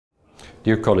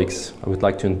Dear colleagues, I would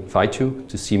like to invite you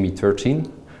to CME 13,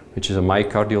 which is a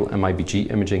myocardial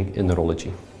MIBG imaging in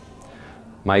neurology.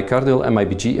 Myocardial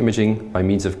MIBG imaging by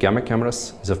means of gamma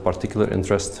cameras is of particular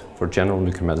interest for general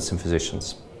nuclear medicine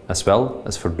physicians, as well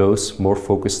as for those more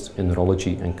focused in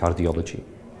neurology and cardiology.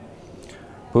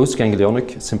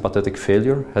 Postganglionic sympathetic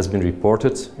failure has been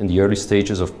reported in the early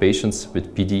stages of patients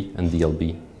with PD and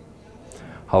DLB.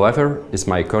 However, is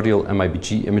myocardial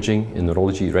MIBG imaging in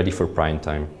neurology ready for prime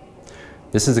time?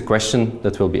 This is a question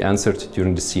that will be answered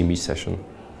during the CME session.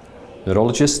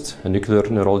 Neurologists, a nuclear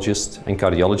neurologist and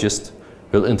cardiologist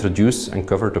will introduce and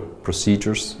cover the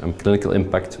procedures and clinical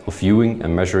impact of viewing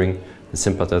and measuring the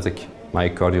sympathetic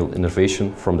myocardial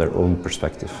innervation from their own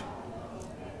perspective.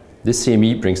 This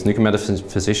CME brings nuclear medicine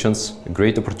physicians a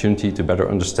great opportunity to better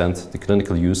understand the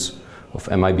clinical use of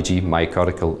MIBG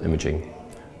myocardial imaging,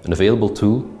 an available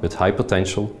tool with high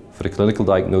potential for the clinical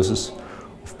diagnosis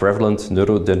of prevalent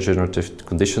neurodegenerative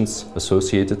conditions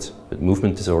associated with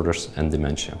movement disorders and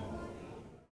dementia.